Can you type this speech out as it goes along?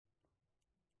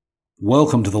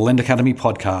Welcome to the Lend Academy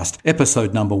podcast,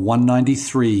 episode number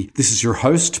 193. This is your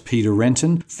host, Peter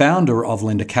Renton, founder of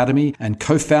Lend Academy and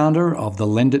co-founder of the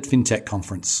Lend It FinTech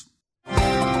Conference.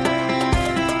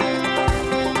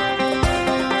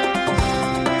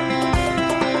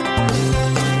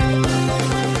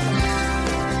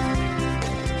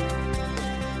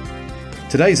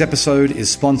 Today's episode is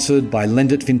sponsored by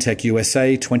Lend It FinTech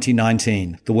USA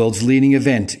 2019, the world's leading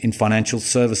event in financial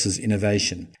services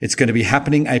innovation. It's going to be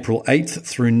happening April 8th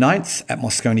through 9th at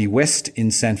Moscone West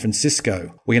in San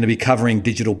Francisco. We're going to be covering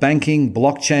digital banking,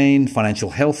 blockchain,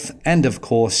 financial health, and of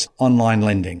course, online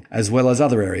lending, as well as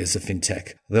other areas of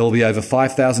fintech. There will be over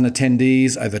 5,000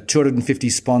 attendees, over 250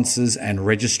 sponsors, and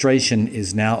registration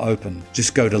is now open.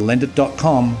 Just go to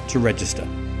lendit.com to register.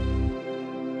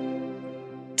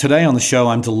 Today on the show,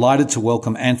 I'm delighted to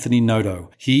welcome Anthony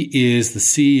Noto. He is the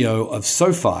CEO of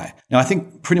SoFi. Now, I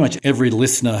think pretty much every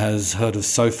listener has heard of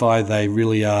SoFi. They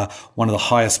really are one of the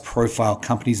highest profile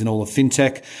companies in all of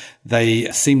fintech. They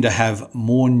seem to have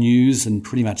more news than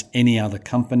pretty much any other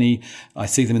company. I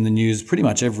see them in the news pretty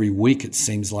much every week, it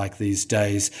seems like these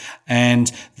days.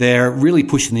 And they're really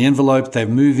pushing the envelope. They're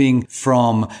moving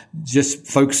from just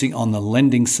focusing on the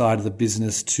lending side of the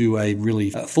business to a really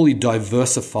fully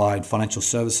diversified financial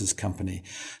services company.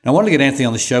 Now, I wanted to get Anthony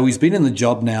on the show. He's been in the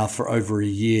job now for over a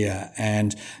year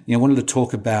and, wanted to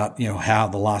talk about, how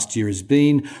the last year has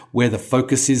been, where the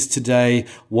focus is today,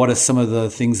 what are some of the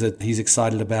things that he's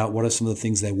excited about, what are some of the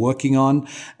things they're working on,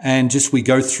 and just we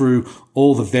go through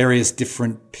all the various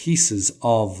different pieces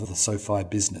of the SoFi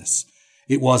business.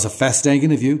 It was a fascinating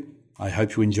interview. I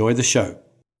hope you enjoy the show.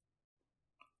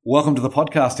 Welcome to the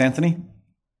podcast, Anthony.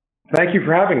 Thank you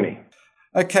for having me.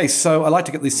 Okay, so I'd like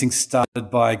to get these things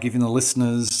started by giving the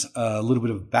listeners a little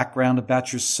bit of background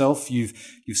about yourself. You've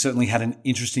certainly had an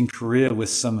interesting career with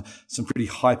some pretty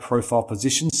high profile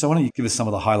positions. So why don't you give us some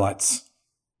of the highlights?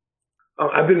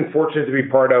 I've been fortunate to be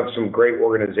part of some great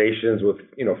organizations with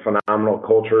phenomenal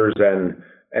cultures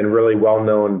and really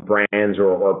well-known brands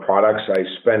or products. I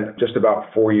spent just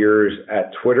about 4 years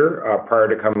at Twitter prior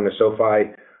to coming to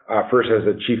SoFi, first as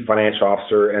the chief financial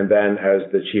officer and then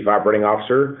as the chief operating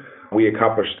officer. We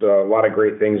accomplished a lot of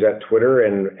great things at Twitter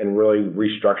and really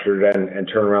restructured and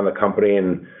turned around the company,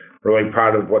 and really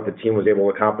proud of what the team was able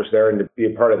to accomplish there and to be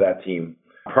a part of that team.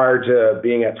 Prior to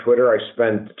being at Twitter, I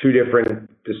spent two different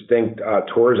distinct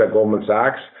tours at Goldman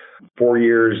Sachs, 4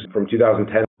 years from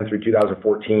 2010 through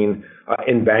 2014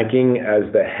 in banking as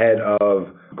the head of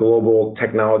global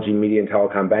technology, media, and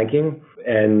telecom banking.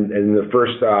 And in the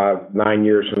first 9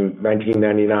 years from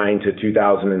 1999 to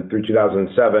 2000 and through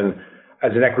 2007,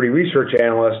 as an equity research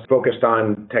analyst focused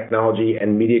on technology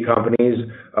and media companies,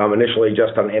 initially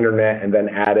just on internet and then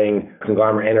adding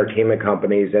conglomerate entertainment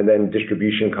companies and then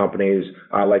distribution companies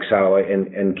like satellite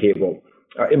and cable.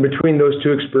 In between those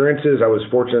two experiences, I was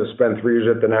fortunate to spend 3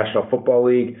 years at the National Football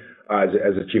League as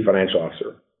a chief financial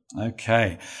officer.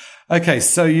 Okay.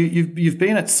 So you've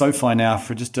been at SoFi now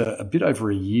for just a bit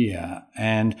over a year,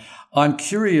 and I'm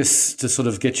curious to sort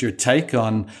of get your take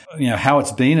on how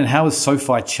it's been and how has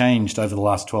SoFi changed over the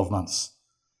last 12 months.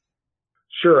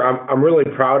 Sure. I'm really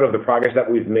proud of the progress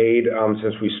that we've made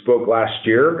since we spoke last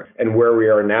year and where we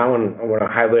are now. And I want to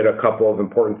highlight a couple of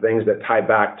important things that tie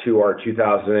back to our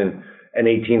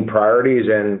 2018 priorities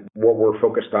and what we're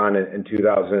focused on in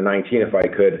 2019, if I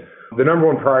could. The number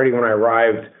one priority when I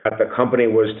arrived at the company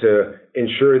was to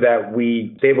ensure that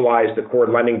we stabilized the core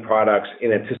lending products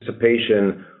in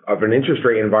anticipation of an interest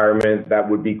rate environment that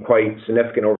would be quite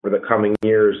significant over the coming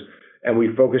years. And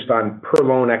we focused on per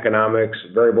loan economics,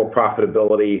 variable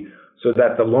profitability, so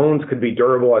that the loans could be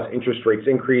durable as interest rates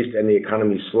increased and the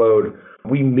economy slowed.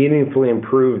 We meaningfully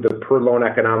improved the per loan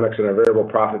economics on a variable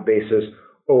profit basis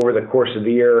over the course of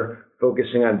the year,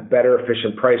 focusing on better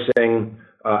efficient pricing,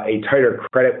 a tighter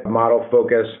credit model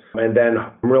focus, and then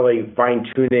really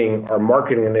fine-tuning our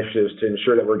marketing initiatives to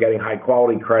ensure that we're getting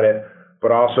high-quality credit,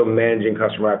 but also managing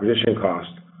customer acquisition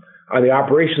costs. On the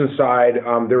operations side,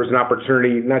 there was an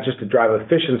opportunity not just to drive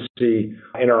efficiency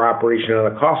in our operation on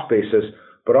a cost basis,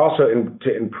 but also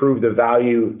to improve the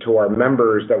value to our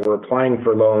members that were applying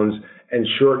for loans and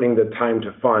shortening the time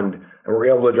to fund. And we're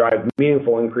able to drive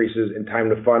meaningful increases in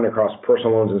time to fund across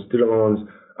personal loans and student loans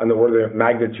on the order of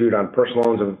magnitude on personal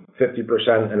loans of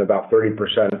 50% and about 30%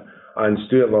 on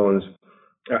student loans.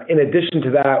 In addition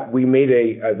to that, we made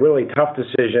a really tough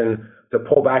decision to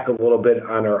pull back a little bit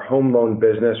on our home loan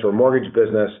business or mortgage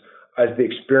business as the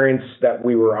experience that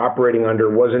we were operating under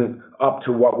wasn't up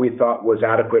to what we thought was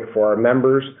adequate for our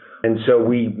members. And so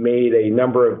we made a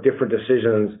number of different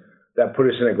decisions that put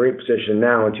us in a great position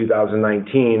now in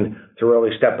 2019 to really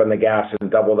step on the gas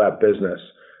and double that business.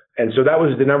 And so that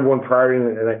was the number one priority,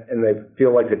 and I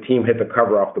feel like the team hit the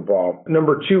cover off the ball.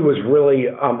 Number two was really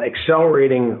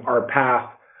accelerating our path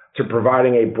to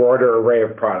providing a broader array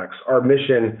of products. Our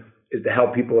mission is to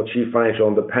help people achieve financial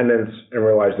independence and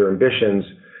realize their ambitions.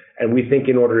 And we think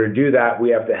in order to do that,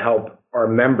 we have to help our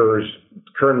members,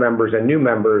 current members and new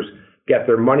members, get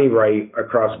their money right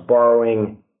across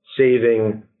borrowing,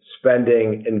 saving,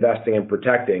 spending, investing, and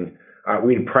protecting.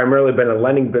 We'd primarily been a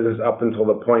lending business up until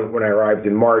the point when I arrived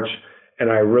in March, and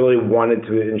I really wanted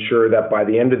to ensure that by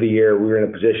the end of the year, we were in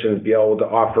a position to be able to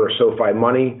offer SoFi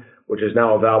Money, which is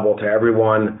now available to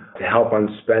everyone, to help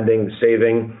on spending,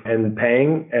 saving, and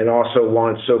paying, and also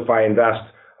launch SoFi Invest,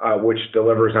 which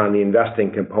delivers on the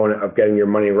investing component of getting your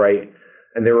money right.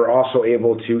 And they were also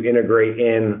able to integrate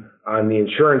in on the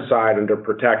insurance side and to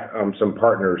protect some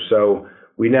partners. So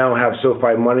we now have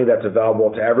SoFi Money that's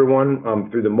available to everyone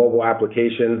through the mobile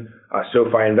application.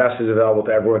 SoFi Invest is available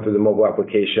to everyone through the mobile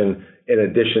application, in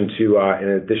addition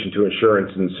to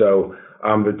insurance. And so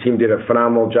the team did a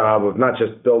phenomenal job of not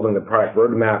just building the product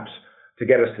roadmaps to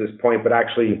get us to this point, but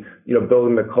actually,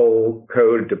 building the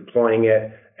code, deploying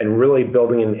it, and really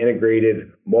building an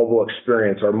integrated mobile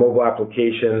experience. Our mobile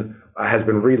application has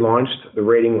been relaunched. The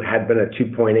rating had been a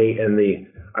 2.8 in the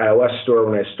iOS store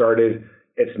when I started.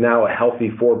 It's now a healthy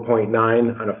 4.9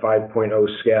 on a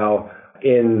 5.0 scale.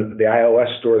 In the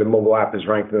iOS store, the mobile app is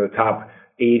ranked in the top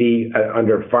 80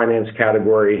 under finance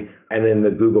category, and in the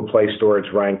Google Play Store, it's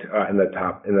ranked in the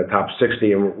top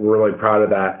 60, and we're really proud of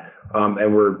that.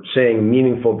 And we're seeing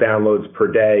meaningful downloads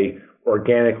per day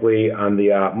organically on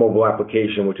the mobile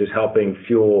application, which is helping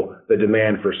fuel the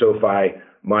demand for SoFi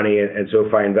Money and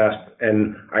SoFi Invest,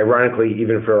 and ironically,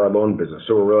 even for our loan business.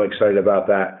 So we're really excited about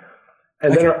that.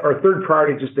 And then our third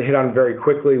priority, just to hit on very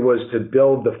quickly, was to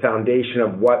build the foundation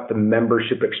of what the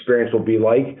membership experience will be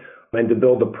like, and to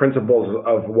build the principles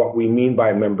of what we mean by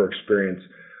a member experience.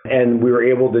 And we were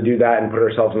able to do that and put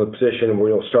ourselves in a position where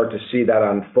you'll start to see that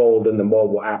unfold in the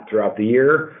mobile app throughout the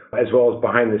year, as well as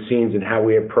behind the scenes in how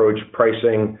we approach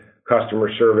pricing, customer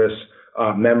service,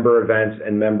 member events,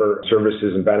 and member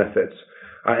services and benefits.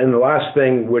 And the last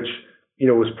thing, which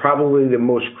was probably the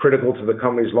most critical to the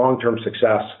company's long-term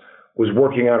success, was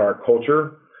working on our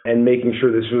culture and making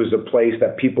sure this was a place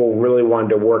that people really wanted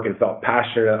to work and felt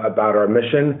passionate about our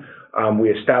mission. We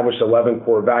established 11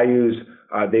 core values.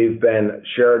 They've been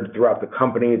shared throughout the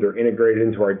company. They're integrated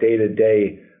into our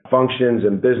day-to-day functions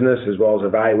and business, as well as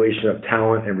evaluation of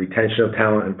talent and retention of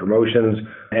talent and promotions.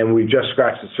 And we've just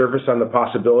scratched the surface on the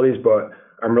possibilities, but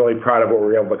I'm really proud of what we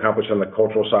were able to accomplish on the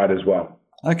cultural side as well.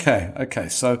 Okay.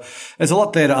 So there's a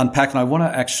lot there to unpack, and I want to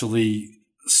actually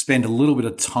spend a little bit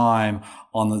of time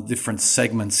on the different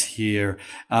segments here.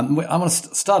 I'm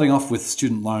starting off with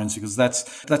student loans, because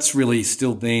that's really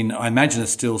still been, I imagine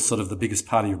it's still sort of the biggest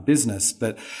part of your business.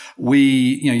 But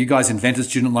you guys invented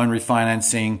student loan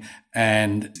refinancing,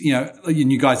 and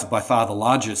you guys are by far the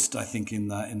largest, I think, in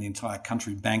the entire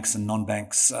country, banks and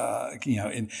non-banks,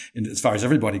 in as far as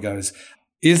everybody goes.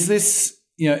 Is this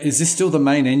still the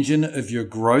main engine of your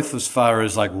growth as far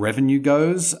as like revenue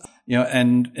goes?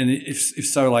 And if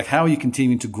so, like, how are you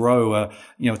continuing to grow,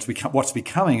 what's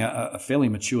becoming a fairly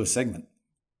mature segment?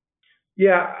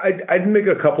 Yeah, I'd make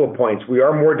a couple of points. We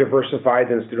are more diversified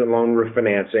than student loan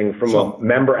refinancing from a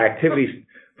member activity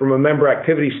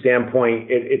standpoint.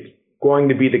 It's going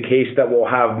to be the case that we'll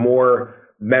have more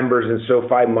members in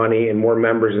SoFi Money and more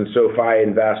members in SoFi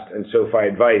Invest and SoFi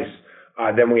Advice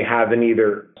than we have in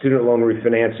either student loan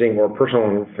refinancing or personal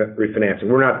loan refinancing.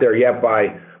 We're not there yet,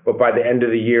 but by the end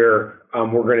of the year,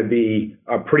 we're going to be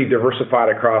pretty diversified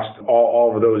across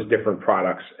all of those different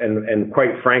products. And quite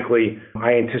frankly,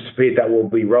 I anticipate that we'll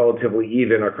be relatively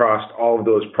even across all of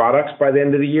those products by the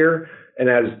end of the year. And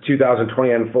as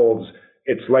 2020 unfolds,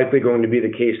 it's likely going to be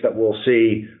the case that we'll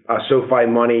see SoFi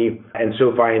Money and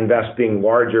SoFi Invest being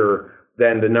larger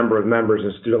than the number of members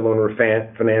in student loan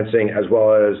financing as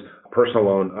well as personal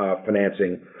loan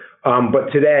financing. But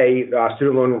today,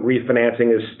 student loan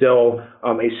refinancing is still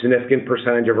a significant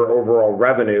percentage of our overall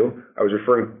revenue. I was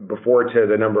referring before to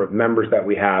the number of members that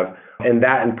we have, and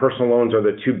that and personal loans are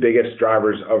the two biggest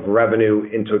drivers of revenue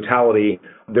in totality.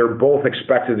 They're both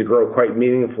expected to grow quite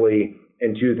meaningfully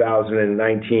in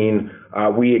 2019.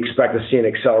 We expect to see an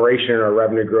acceleration in our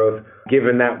revenue growth,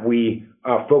 given that we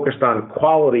focused on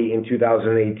quality in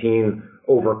 2018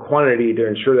 over quantity to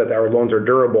ensure that our loans are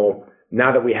durable.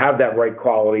 Now that we have that right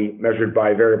quality measured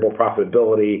by variable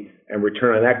profitability and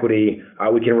return on equity,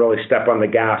 we can really step on the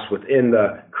gas within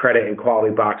the credit and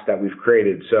quality box that we've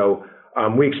created. So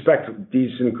we expect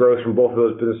decent growth from both of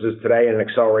those businesses today and an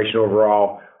acceleration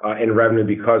overall in revenue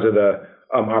because of the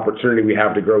opportunity we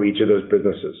have to grow each of those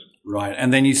businesses. Right.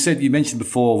 And then you mentioned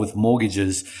before with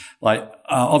mortgages,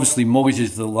 obviously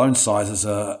mortgages, the loan sizes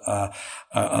are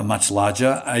much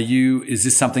larger. Is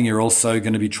this something you're also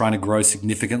going to be trying to grow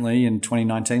significantly in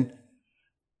 2019?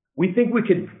 We think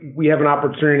we have an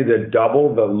opportunity to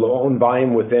double the loan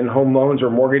volume within home loans or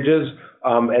mortgages.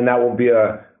 And that will be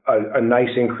a nice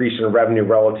increase in revenue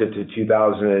relative to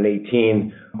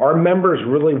 2018. Our members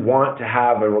really want to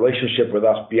have a relationship with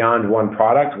us beyond one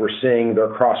product. We're seeing their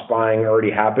cross-buying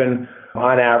already happen.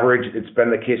 On average, it's been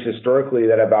the case historically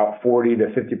that about 40 to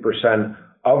 50%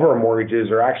 of our mortgages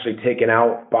are actually taken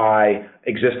out by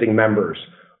existing members.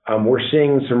 We're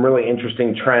seeing some really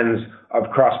interesting trends of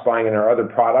cross-buying in our other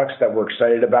products that we're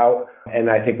excited about, and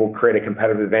I think will create a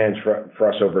competitive advantage for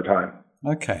us over time.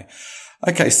 Okay.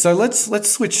 So let's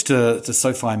switch to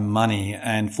SoFi Money.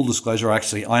 And full disclosure,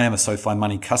 actually, I am a SoFi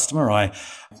Money customer. I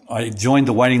joined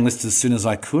the waiting list as soon as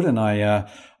I could, and I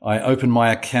opened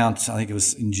my account. I think it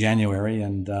was in January,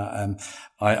 and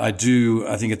I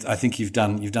think you've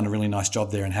done a really nice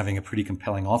job there in having a pretty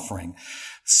compelling offering.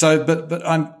 So, but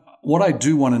what I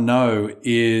do want to know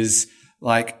is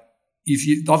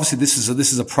obviously this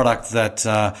is a product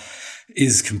that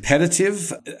is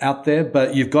competitive out there,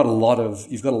 but you've got a lot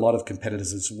of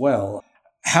competitors as well.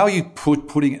 How are you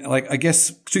putting, I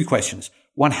guess, two questions.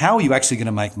 One, how are you actually going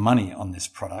to make money on this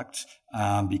product?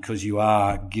 Because you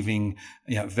are giving,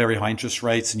 very high interest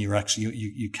rates, and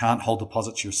you can't hold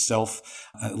deposits yourself,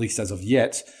 at least as of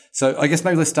yet. So I guess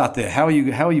maybe let's start there. How are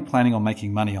you planning on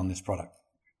making money on this product?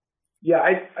 Yeah,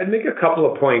 I'd make a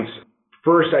couple of points.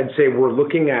 First, I'd say we're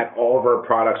looking at all of our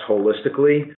products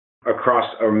holistically across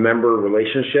a member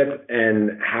relationship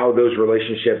and how those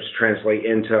relationships translate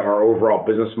into our overall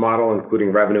business model,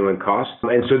 including revenue and cost.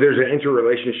 And so there's an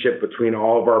interrelationship between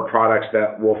all of our products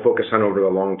that we'll focus on over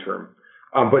the long term.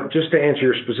 But just to answer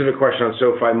your specific question on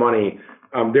SoFi Money,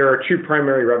 there are two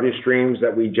primary revenue streams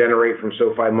that we generate from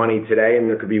SoFi Money today, and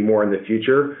there could be more in the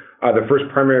future. The first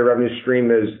primary revenue stream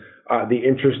is the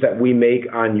interest that we make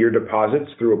on your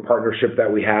deposits through a partnership that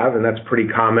we have, and that's pretty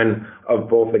common of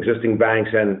both existing banks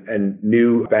and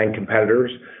new bank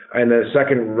competitors. And the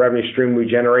second revenue stream we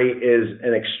generate is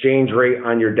an exchange rate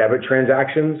on your debit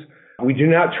transactions. We do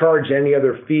not charge any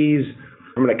other fees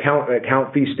from an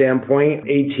account fee standpoint.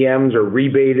 ATMs are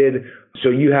rebated, so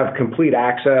you have complete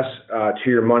access to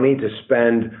your money to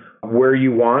spend where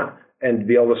you want and to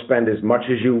be able to spend as much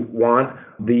as you want.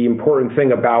 The important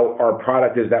thing about our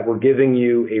product is that we're giving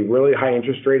you a really high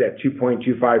interest rate at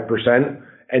 2.25%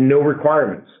 and no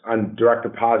requirements on direct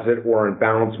deposit or on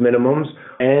balance minimums.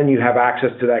 And you have access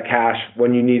to that cash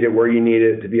when you need it, where you need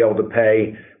it, to be able to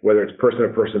pay, whether it's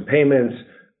person-to-person payments,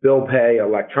 bill pay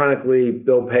electronically.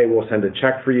 Bill pay will send a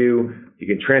check for you. You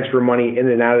can transfer money in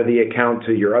and out of the account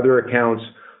to your other accounts,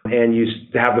 and you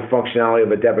have the functionality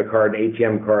of a debit card, an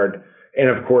ATM card, and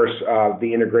of course,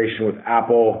 the integration with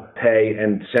Apple Pay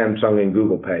and Samsung and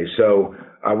Google Pay. So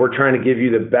we're trying to give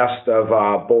you the best of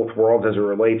both worlds as it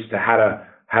relates to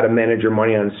how to manage your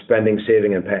money on spending,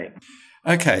 saving, and paying.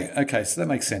 Okay. So that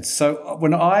makes sense. So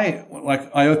when I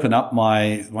open up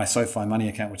my SoFi Money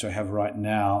account, which I have right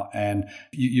now, and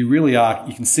you really are,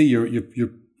 you can see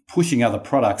you're pushing other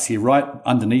products here. Right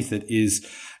underneath it is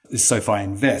SoFi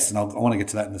Invest, and I want to get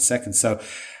to that in a second. So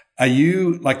are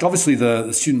you, obviously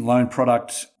the student loan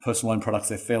product, personal loan products,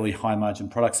 they're fairly high margin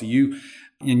products. And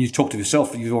you've talked to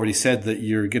yourself, you've already said that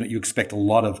you expect a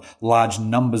lot of large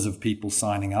numbers of people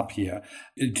signing up here.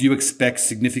 Do you expect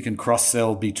significant cross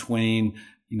sell between,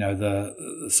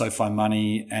 the SoFi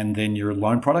Money and then your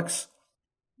loan products?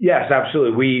 Yes,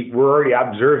 absolutely. We're already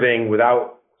observing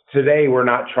today we're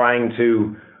not trying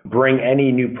to bring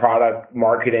any new product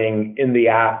marketing in the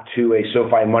app to a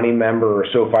SoFi Money member or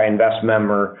SoFi Invest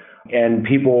member. And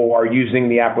people are using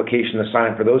the application to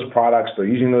sign up for those products. They're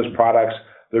using those products.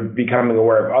 They're becoming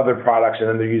aware of other products, and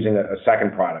then they're using a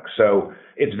second product. So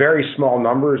it's very small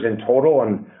numbers in total,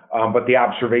 but the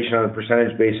observation on a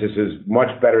percentage basis is much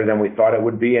better than we thought it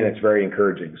would be, and it's very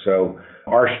encouraging. So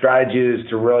our strategy is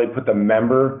to really put the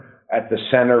member at the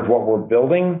center of what we're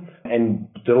building and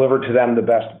deliver to them the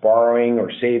best borrowing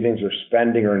or savings or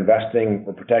spending or investing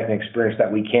or protecting experience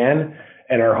that we can.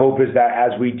 And our hope is that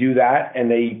as we do that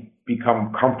and they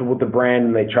become comfortable with the brand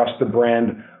and they trust the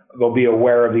brand, they'll be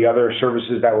aware of the other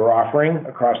services that we're offering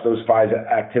across those 5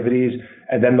 activities,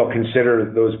 and then they'll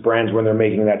consider those brands when they're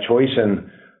making that choice. And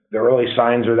the early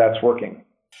signs are that's working.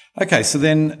 Okay, so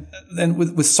then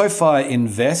with SoFi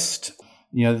Invest,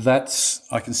 that's,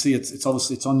 I can see it's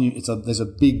obviously it's on you. There's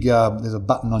a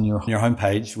button on your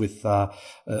homepage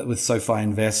with SoFi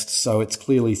Invest. So it's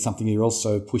clearly something you're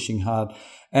also pushing hard.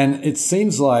 And it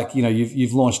seems like,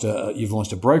 you've launched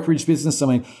a brokerage business. I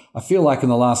mean, I feel like in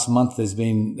the last month there's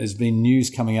been news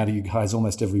coming out of you guys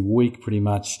almost every week, pretty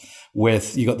much,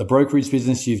 with you got the brokerage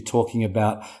business. You're talking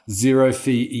about zero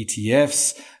fee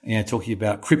ETFs, talking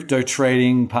about crypto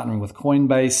trading, partnering with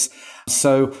Coinbase.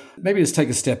 So maybe just take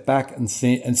a step back and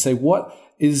say what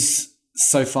is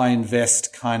SoFi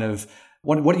Invest kind of,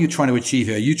 what are you trying to achieve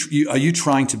here? Are you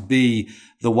trying to be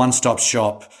the one-stop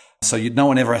shop? So no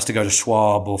one ever has to go to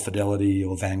Schwab or Fidelity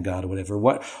or Vanguard or whatever.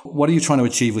 What are you trying to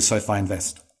achieve with SoFi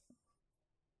Invest?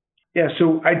 Yeah,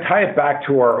 so I tie it back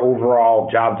to our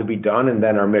overall job to be done and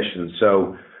then our mission.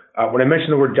 So when I mention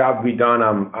the word job to be done,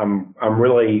 I'm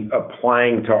really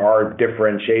applying to our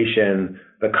differentiation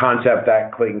the concept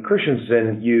that Clayton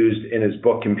Christensen used in his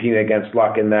book Competing Against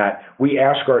Luck, in that we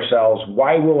ask ourselves,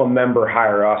 why will a member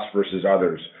hire us versus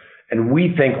others? And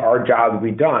we think our job to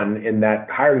be done in that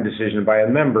hiring decision by a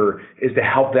member is to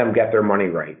help them get their money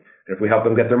right. And if we help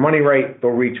them get their money right,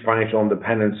 they'll reach financial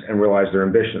independence and realize their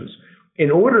ambitions. In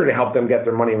order to help them get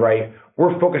their money right,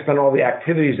 we're focused on all the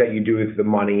activities that you do with the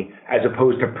money as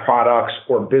opposed to products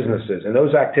or businesses. And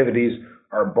those activities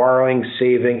are borrowing,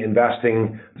 saving,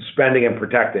 investing, spending, and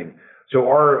protecting. So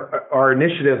our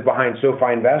initiative behind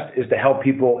SoFi Invest is to help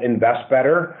people invest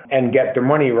better and get their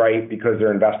money right because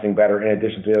they're investing better in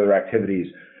addition to the other activities.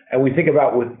 And we think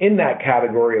about within that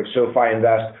category of SoFi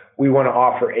Invest, we want to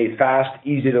offer a fast,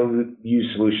 easy to use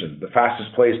solution. The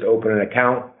fastest place to open an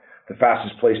account, the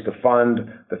fastest place to fund,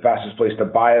 the fastest place to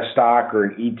buy a stock or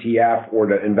an ETF or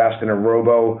to invest in a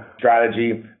robo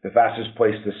strategy, the fastest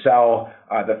place to sell,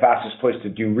 the fastest place to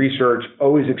do research,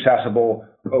 always accessible,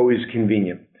 always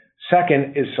convenient.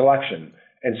 Second is selection.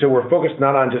 And so we're focused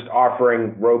not on just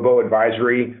offering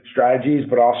robo-advisory strategies,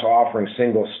 but also offering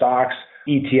single stocks,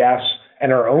 ETFs,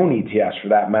 and our own ETFs for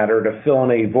that matter to fill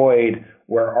in a void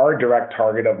where our direct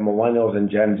target of millennials and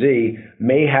Gen Z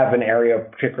may have an area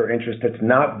of particular interest that's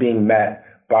not being met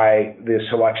by the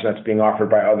selection that's being offered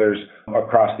by others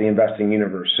across the investing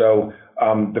universe. So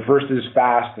the first is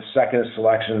fast, the second is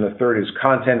selection, the third is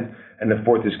content, and the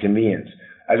fourth is convenience.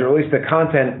 As it relates to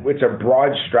content, it's a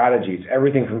broad strategy. It's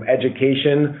everything from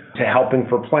education to helping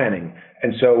for planning.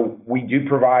 And so we do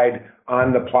provide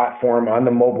on the platform, on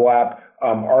the mobile app,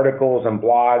 articles and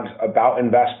blogs about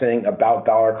investing, about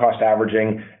dollar cost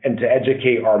averaging, and to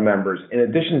educate our members. In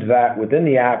addition to that, within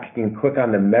the app, you can click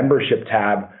on the membership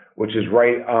tab, which is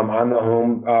right on the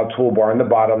home toolbar on the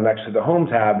bottom next to the home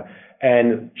tab,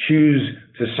 and choose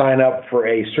to sign up for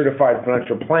a certified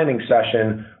financial planning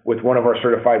session with one of our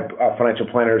certified financial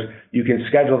planners. You can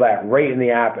schedule that right in the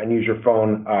app and use your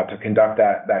phone to conduct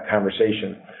that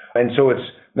conversation. And so it's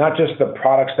not just the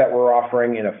products that we're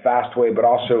offering in a fast way, but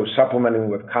also supplementing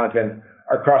with content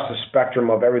across the spectrum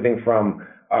of everything from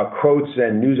quotes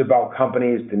and news about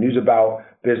companies to news about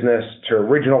business to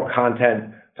original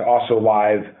content to also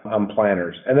live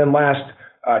planners. And then last,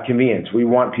 convenience. We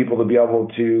want people to be able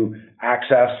to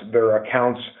access their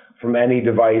accounts from any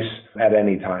device at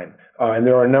any time. And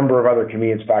there are a number of other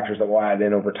convenience factors that we'll add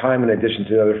in over time in addition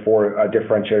to the other four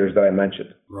differentiators that I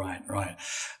mentioned. Right.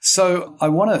 So I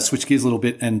want to switch gears a little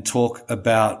bit and talk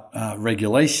about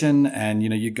regulation. And,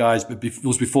 you guys, it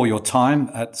was before your time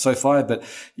at SoFi, but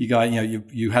you guys,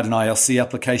 you had an ILC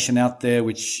application out there,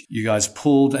 which you guys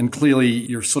pulled. And clearly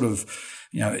you're sort of,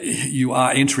 you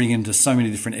are entering into so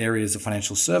many different areas of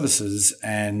financial services,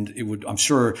 and I'm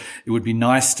sure it would be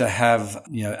nice to have,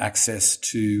 access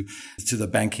to the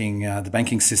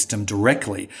banking system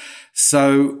directly.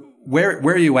 So where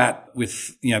are you at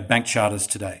with, bank charters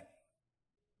today?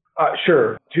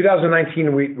 Sure.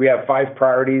 2019, we have 5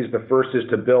 priorities. The first is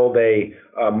to build a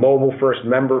mobile first,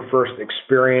 member first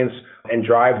experience and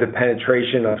drive the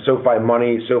penetration of SoFi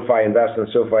Money, SoFi Invest, and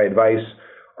SoFi Advice.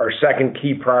 Our second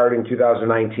key priority in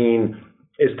 2019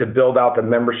 is to build out the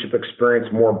membership experience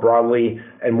more broadly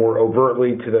and more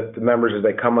overtly to the members as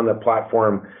they come on the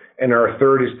platform. And our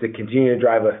third is to continue to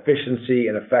drive efficiency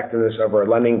and effectiveness of our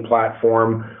lending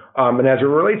platform. And as it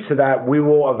relates to that, we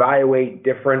will evaluate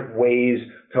different ways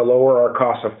to lower our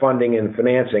cost of funding and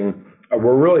financing.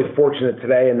 We're really fortunate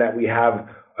today in that we have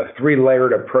a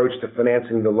 3-layered approach to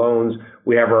financing the loans.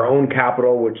 We have our own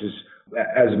capital, which is,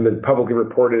 as publicly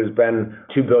reported, has been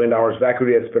 $2 billion of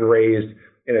equity that's been raised.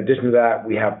 In addition to that,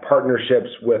 we have partnerships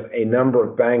with a number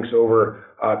of banks, over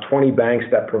 20 banks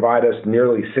that provide us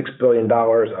nearly $6 billion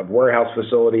of warehouse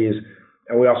facilities.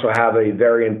 And we also have a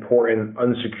very important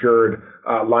unsecured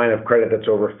line of credit that's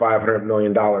over $500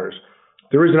 million.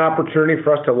 There is an opportunity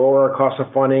for us to lower our cost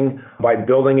of funding by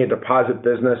building a deposit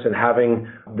business and having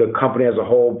the company as a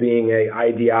whole being a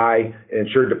IDI, an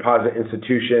insured deposit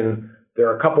institution. There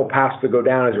are a couple paths to go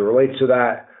down as it relates to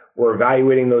that. We're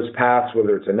evaluating those paths,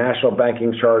 whether it's a national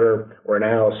banking charter or an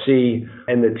ILC,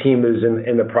 and the team is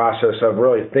in the process of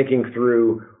really thinking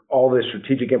through all the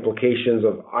strategic implications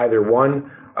of either one.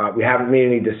 We haven't made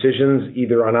any decisions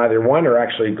either on either one or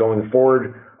actually going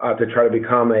forward to try to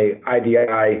become a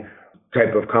IDI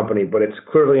type of company, but it's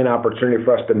clearly an opportunity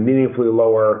for us to meaningfully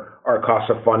lower our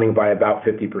cost of funding by about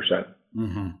 50%.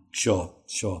 Mm-hmm. Sure.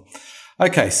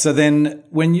 Okay, so then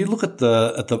when you look at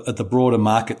the broader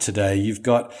market today, you've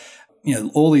got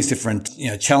all these different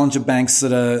challenger banks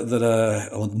that are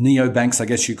or neobanks, I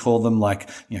guess you call them, like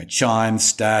Chime,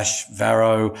 Stash,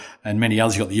 Varo, and many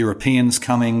others. You've got the Europeans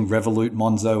coming, Revolut,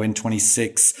 Monzo,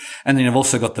 N26, and then you've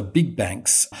also got the big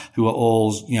banks who are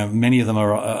all many of them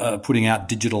are putting out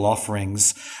digital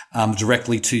offerings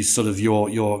directly to sort of your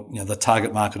the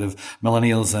target market of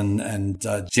millennials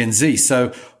and Gen Z.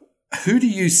 So who do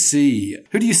you see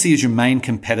as your main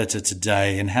competitor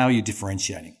today, and how are you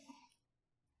differentiating?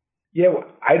 Yeah,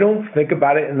 I don't think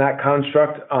about it in that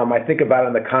construct. I think about it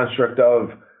in the construct of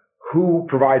who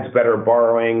provides better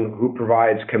borrowing, who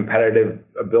provides competitive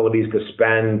abilities to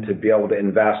spend, to be able to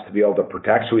invest, to be able to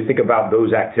protect. So we think about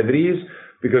those activities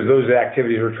because those are the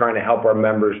activities we're trying to help our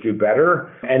members do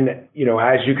better. And,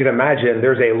 as you can imagine,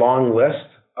 there's a long list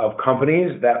of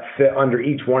companies that fit under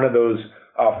each one of those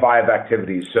 5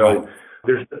 activities. So right.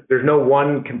 There's no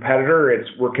one competitor.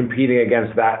 We're competing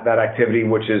against that activity,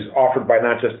 which is offered by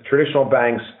not just traditional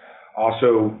banks,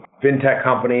 also fintech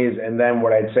companies, and then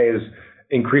what I'd say is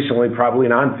increasingly probably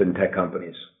non-fintech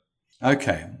companies.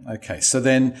 Okay.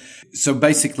 So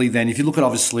basically then, if you look at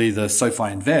obviously the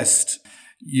SoFi Invest,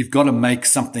 you've got to make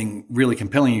something really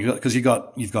compelling because you've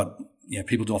got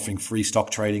people offering free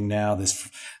stock trading now.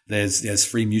 There's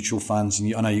free mutual funds,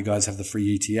 and I know you guys have the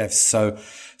free ETFs.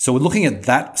 So we're looking at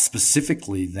that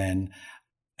specifically then,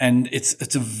 and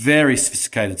it's a very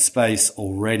sophisticated space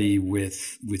already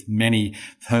with many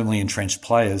firmly entrenched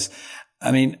players.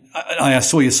 I mean, I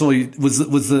saw you was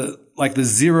the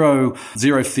zero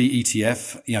fee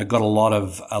ETF, got a lot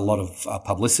of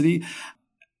publicity.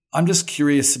 I'm just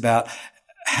curious about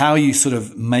how you sort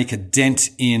of make a dent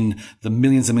in the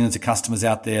millions and millions of customers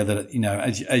out there that,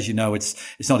 as you know,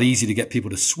 it's not easy to get people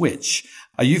to switch.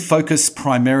 Are you focused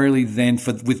primarily then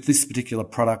with this particular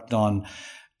product on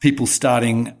people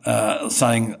starting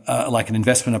like an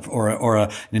investment or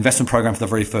an investment program for the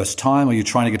very first time? Or are you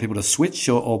trying to get people to switch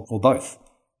or both?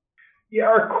 Yeah,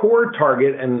 our core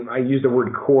target, and I use the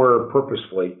word core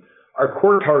purposefully, our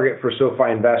core target for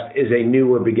SoFi Invest is a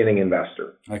new or beginning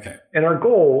investor. Okay. And our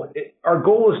goal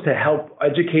is to help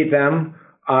educate them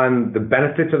on the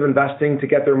benefits of investing to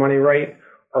get their money right.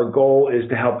 Our goal is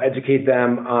to help educate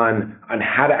them on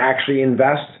how to actually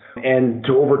invest and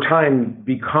to over time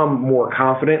become more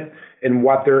confident in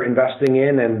what they're investing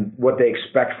in and what they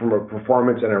expect from a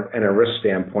performance and a risk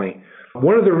standpoint.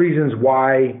 One of the reasons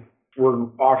why we're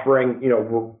offering,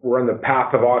 we're on the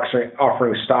path of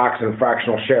offering stocks and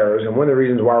fractional shares. And one of the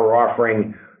reasons why we're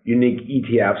offering unique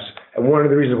ETFs, and one of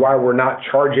the reasons why we're not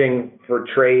charging for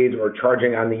trades or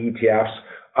charging on the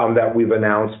ETFs that we've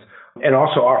announced, and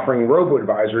also offering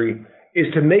robo-advisory, is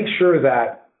to make sure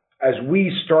that as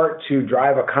we start to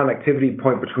drive a connectivity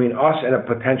point between us and a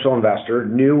potential investor,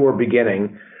 new or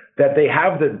beginning, that they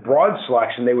have the broad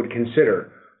selection they would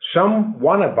consider. Some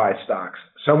want to buy stocks.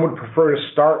 Some would prefer to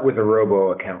start with a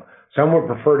robo account. Some would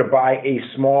prefer to buy a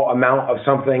small amount of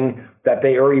something that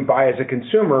they already buy as a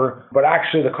consumer, but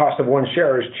actually the cost of one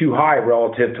share is too high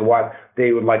relative to what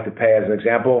they would like to pay. As an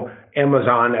example,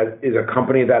 Amazon is a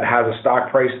company that has a stock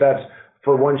price that's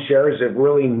for one share is a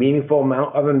really meaningful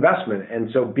amount of investment. And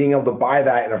so being able to buy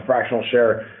that in a fractional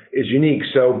share is unique.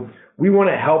 So we want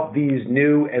to help these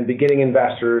new and beginning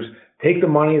investors take the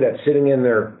money that's sitting in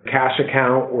their cash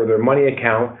account or their money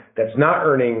account that's not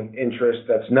earning interest,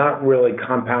 that's not really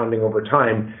compounding over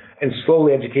time, and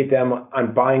slowly educate them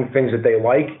on buying things that they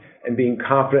like and being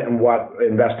confident in what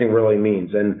investing really means.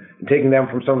 And taking them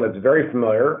from someone that's very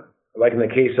familiar, like in the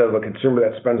case of a consumer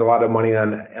that spends a lot of money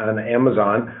on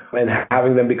Amazon, and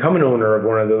having them become an owner of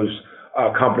one of those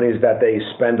companies that they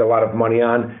spend a lot of money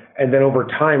on. And then over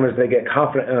time, as they get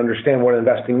confident and understand what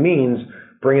investing means,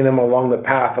 bringing them along the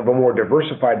path of a more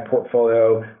diversified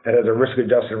portfolio that has a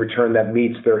risk-adjusted return that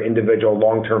meets their individual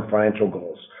long-term financial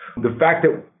goals. The fact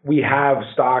that we have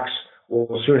stocks,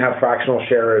 we'll soon have fractional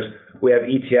shares, we have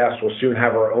ETFs, we'll soon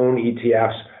have our own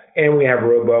ETFs, and we have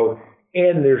robo,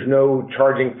 and there's no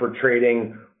charging for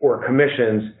trading or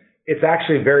commissions, it's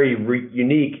actually very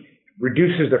unique,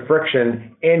 reduces the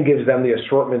friction, and gives them the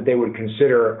assortment they would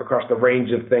consider across the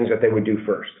range of things that they would do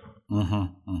first.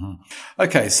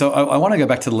 Okay, so I want to go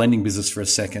back to the lending business for a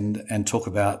second and talk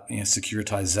about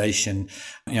securitization.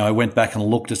 I went back and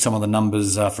looked at some of the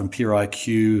numbers from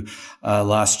PeerIQ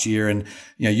last year, and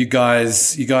you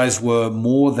guys were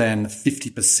more than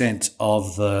 50%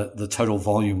 of the total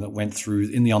volume that went through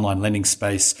in the online lending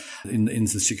space in the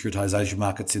securitization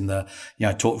markets in the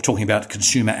talking about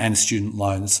consumer and student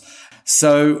loans.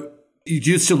 So you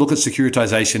do still look at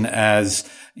securitization as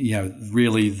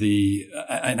really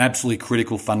an absolutely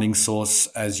critical funding source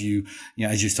as you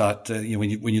start when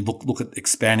you look at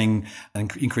expanding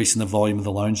and increasing the volume of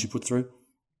the loans you put through?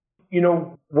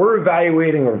 We're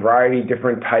evaluating a variety of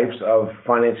different types of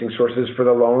financing sources for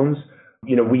the loans.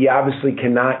 We obviously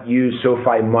cannot use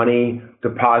SoFi Money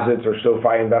deposits or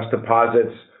SoFi Invest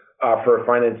deposits for a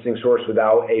financing source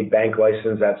without a bank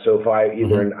license at SoFi,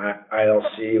 either an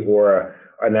ILC or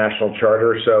a national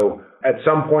charter. So at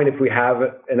some point, if we have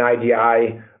an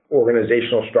IDI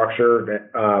organizational structure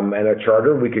and a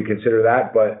charter, we could consider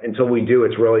that. But until we do,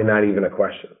 it's really not even a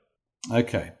question.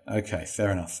 Okay,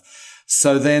 fair enough.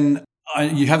 So then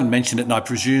you haven't mentioned it, and I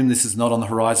presume this is not on the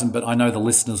horizon, but I know the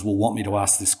listeners will want me to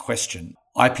ask this question.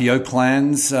 IPO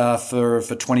plans for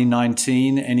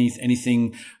 2019?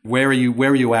 Anything? Where are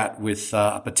you at with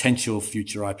a potential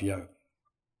future IPO?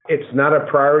 It's not a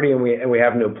priority, and we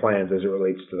have no plans as it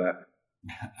relates to that.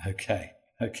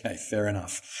 Okay, fair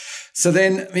enough. So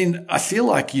then, I feel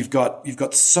like you've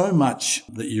got so much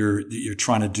that you're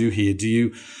trying to do here. Do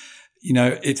you?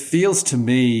 It feels to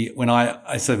me when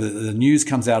I say the news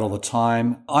comes out all the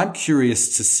time, I'm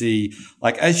curious to see,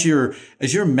 like, as you're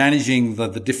managing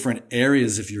the different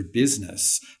areas of your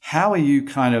business, how are you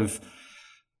kind of,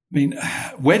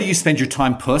 where do you spend your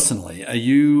time personally? Are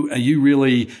you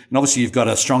really, and obviously you've got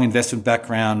a strong investment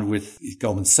background with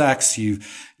Goldman Sachs.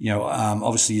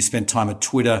 Obviously you spend time at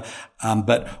Twitter.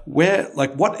 But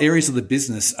what areas of the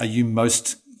business are you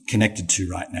most connected to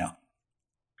right now?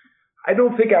 I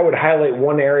don't think I would highlight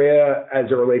one area as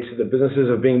it relates to the businesses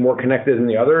of being more connected than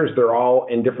the others. They're all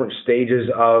in different stages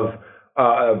of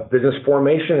business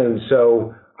formation. And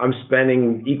so I'm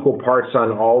spending equal parts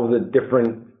on all of the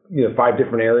different 5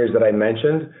 different areas that I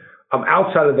mentioned.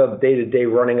 Outside of the day-to-day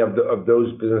running of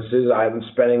those businesses, I'm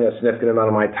spending a significant amount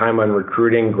of my time on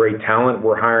recruiting great talent.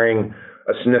 We're hiring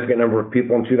a significant number of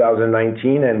people in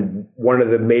 2019, and one of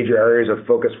the major areas of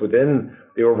focus within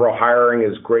the overall hiring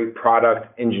is great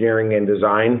product engineering and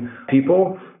design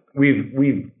people.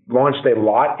 We've launched a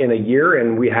lot in a year,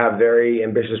 and we have very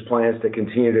ambitious plans to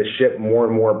continue to ship more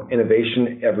and more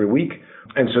innovation every week.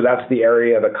 And so that's the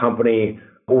area of the company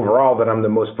overall that I'm the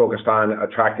most focused on,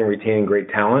 attracting and retaining great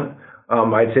talent.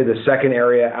 I'd say the second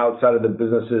area outside of the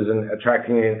businesses and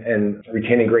attracting and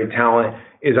retaining great talent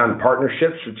is on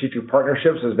partnerships, strategic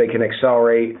partnerships, as they can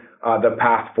accelerate the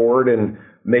path forward and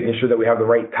making sure that we have the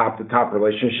right top-to-top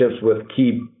relationships with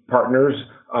key partners,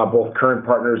 both current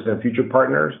partners and future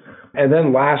partners. And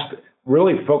then last,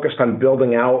 really focused on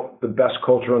building out the best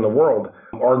culture in the world.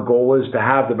 Our goal is to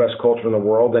have the best culture in the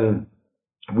world, and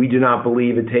we do not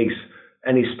believe it takes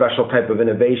any special type of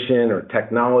innovation or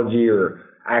technology or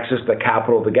access to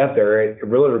capital to get there. It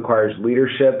really requires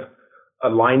leadership,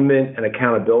 alignment, and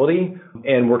accountability.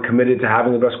 And we're committed to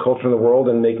having the best culture in the world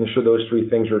and making sure those 3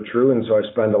 things are true. And so I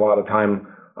spend a lot of time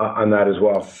on that as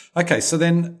well. Okay. So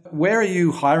then where are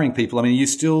you hiring people? I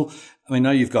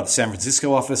know you've got a San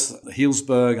Francisco office,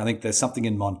 Healdsburg. I think there's something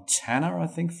in Montana, I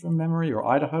think, from memory, or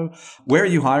Idaho. Where are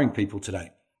you hiring people today?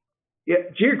 Yeah,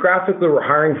 geographically, we're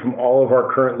hiring from all of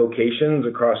our current locations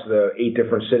across the 8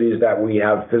 different cities that we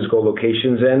have physical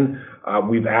locations in.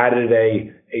 We've added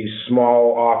a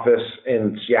small office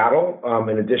in Seattle,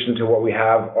 in addition to what we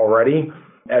have already.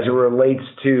 As it relates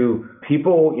to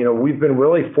people, we've been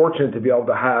really fortunate to be able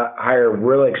to hire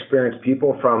really experienced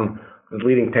people from the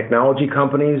leading technology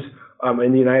companies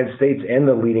in the United States and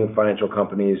the leading financial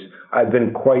companies. I've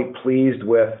been quite pleased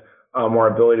with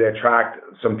our ability to attract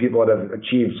some people that have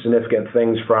achieved significant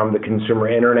things from the consumer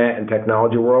internet and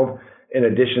technology world, in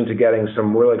addition to getting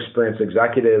some really experienced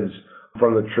executives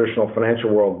from the traditional financial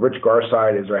world. Rich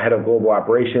Garside is our head of global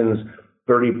operations,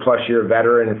 30-plus year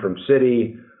veteran from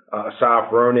Citi.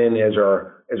 Asaf Ronen is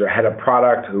our head of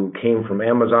product, who came from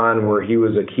Amazon, where he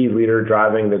was a key leader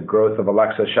driving the growth of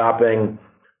Alexa shopping.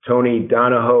 Tony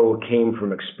Donahoe came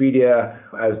from Expedia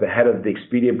as the head of the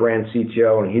Expedia brand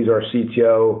CTO, and he's our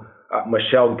CTO.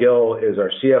 Michelle Gill is our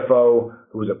CFO,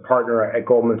 who was a partner at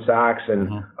Goldman Sachs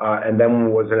and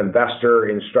then was an investor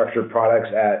in structured products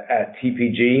at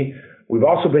TPG. We've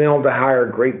also been able to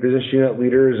hire great business unit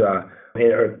leaders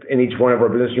in each one of our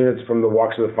business units from the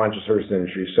walks of the financial services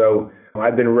industry. So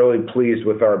I've been really pleased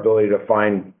with our ability to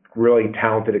find really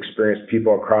talented, experienced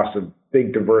people across a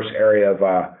big diverse area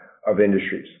of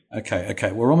industries.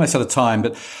 Okay. We're almost out of time,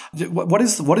 but what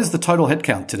is the total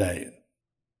headcount today?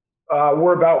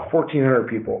 We're about 1,400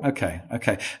 people. Okay.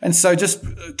 And so just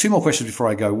two more questions before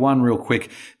I go. One real quick.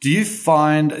 Do you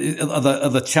find, are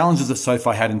the challenges that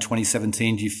SoFi had in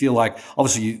 2017, do you feel like,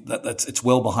 obviously it's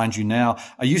well behind you now.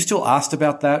 Are you still asked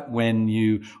about that when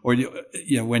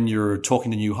when you're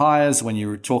talking to new hires, when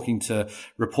you're talking to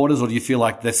reporters, or do you feel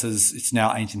like it's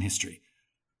now ancient history?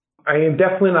 I am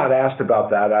definitely not asked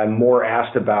about that. I'm more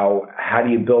asked about how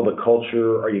do you build a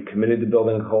culture? Are you committed to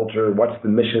building a culture? What's the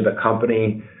mission of the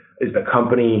company? Is the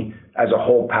company as a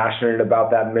whole passionate about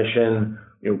that mission?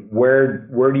 Where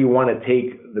do you want to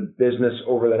take the business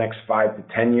over the next 5 to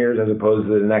 10 years as opposed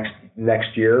to the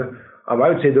next year? I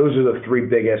would say those are the three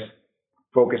biggest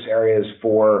focus areas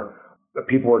for the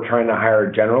people we're trying to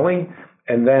hire generally.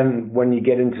 And then when you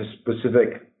get into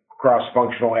specific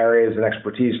cross-functional areas and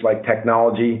expertise like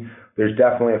technology, there's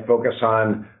definitely a focus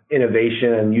on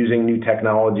innovation and using new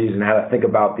technologies and how to think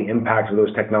about the impact of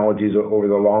those technologies over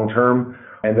the long term.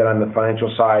 And then on the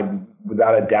financial side,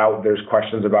 without a doubt, there's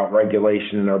questions about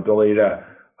regulation and our ability to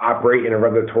operate in a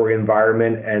regulatory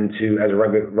environment and as a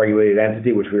regulated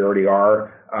entity, which we already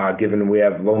are, given we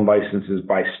have loan licenses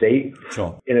by state.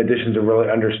 Sure. In addition to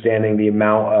really understanding the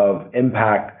amount of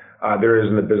impact there is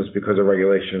in the business because of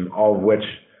regulation, all of which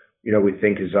we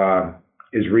think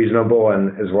is reasonable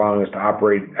and is allowing us to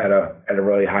operate at a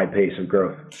really high pace of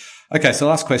growth. Okay, so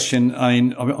last question. I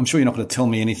mean, I'm sure you're not going to tell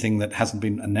me anything that hasn't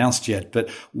been announced yet, but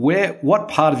what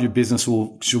part of your business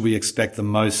should we expect the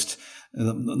most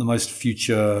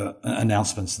future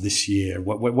announcements this year?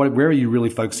 Where are you really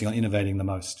focusing on innovating the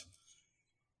most?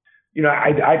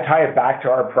 I tie it back to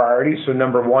our priorities. So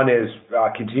number one is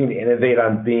continuing to innovate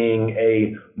on being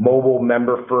a mobile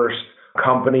member-first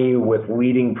company with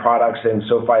leading products in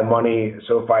SoFi Money,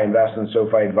 SoFi Invest, and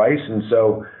SoFi Advice. And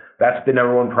so that's the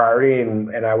number one priority,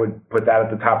 and I would put that at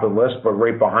the top of the list. But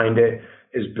right behind it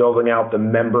is building out the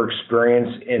member experience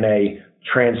in a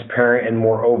transparent and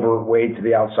more overt way to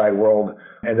the outside world.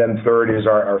 And then third is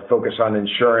our focus on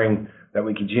ensuring that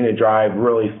we continue to drive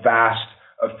really fast,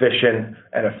 efficient,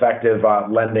 and effective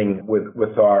lending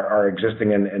with our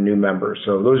existing and new members.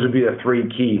 So those would be the three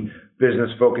key business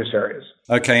focus areas.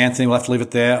 Okay, Anthony, we'll have to leave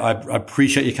it there. I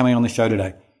appreciate you coming on the show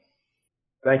today.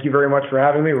 Thank you very much for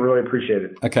having me. We really appreciate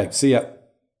it. Okay, see ya.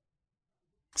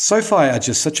 SoFi are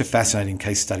just such a fascinating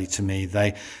case study to me.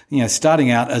 They,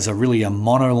 starting out as a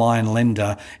monoline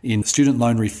lender in student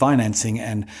loan refinancing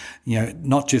and,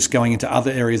 not just going into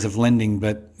other areas of lending,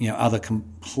 but, other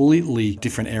completely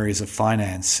different areas of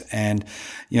finance. And,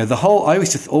 I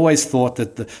always thought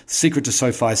that the secret to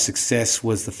SoFi's success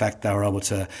was the fact they were able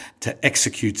to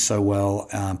execute so well,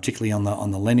 particularly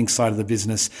on the lending side of the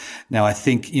business. Now, I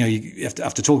think,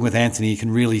 after talking with Anthony, you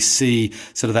can really see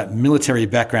sort of that military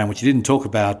background, which you didn't talk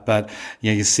about, but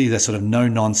you see that sort of no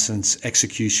nonsense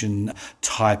execution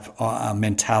type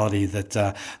mentality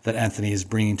that Anthony is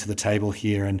bringing to the table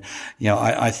here. And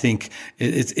I think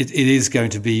it is going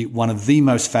to be one of the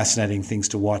most fascinating things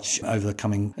to watch over the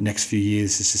coming next few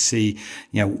years, is to see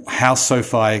how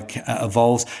SoFi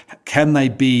evolves. Can they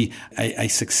be a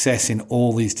success in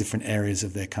all these different areas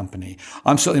of their company?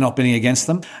 I'm certainly not betting against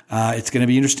them. It's going to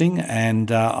be interesting,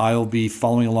 and I'll be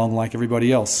following along like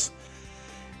everybody else.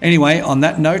 Anyway, on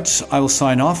that note, I will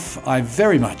sign off. I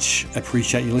very much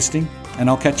appreciate you listening, and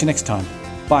I'll catch you next time.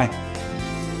 Bye.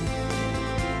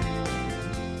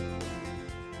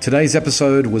 Today's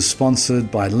episode was sponsored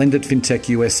by Lendit FinTech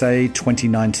USA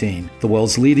 2019, the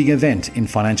world's leading event in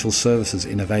financial services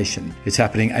innovation. It's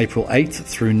happening April 8th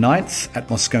through 9th at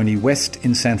Moscone West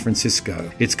in San Francisco.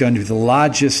 It's going to be the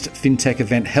largest FinTech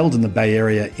event held in the Bay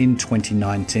Area in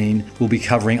 2019. We'll be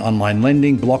covering online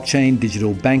lending, blockchain,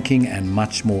 digital banking, and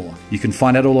much more. You can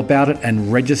find out all about it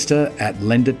and register at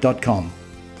lendit.com.